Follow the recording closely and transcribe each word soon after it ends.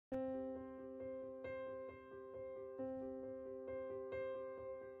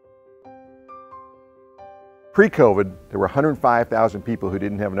Pre-COVID, there were 105,000 people who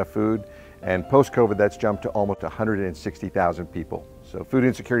didn't have enough food, and post-COVID, that's jumped to almost 160,000 people. So food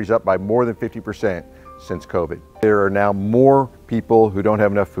insecurity is up by more than 50% since COVID. There are now more people who don't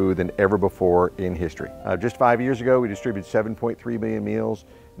have enough food than ever before in history. Just 5 years ago, we distributed 7.3 million meals.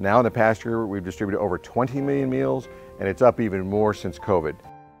 Now in the past year, we've distributed over 20 million meals, and it's up even more since COVID.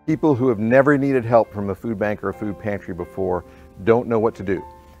 People who have never needed help from a food bank or a food pantry before don't know what to do.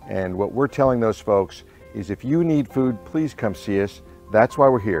 And what we're telling those folks is if you need food, please come see us. That's why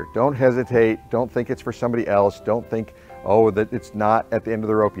we're here. Don't hesitate. Don't think it's for somebody else. Don't think, oh, that it's not at the end of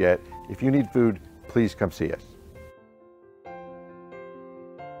the rope yet. If you need food, please come see us.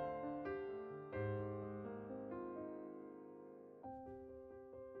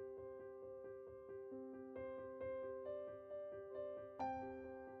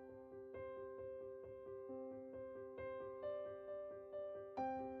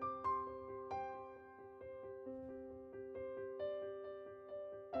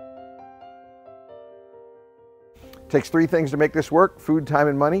 It takes three things to make this work: food, time,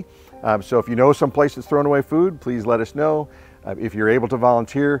 and money. So if you know some place that's throwing away food, please let us know. If you're able to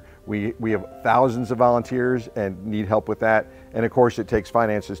volunteer, we have thousands of volunteers and need help with that. And of course, it takes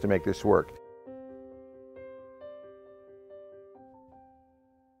finances to make this work.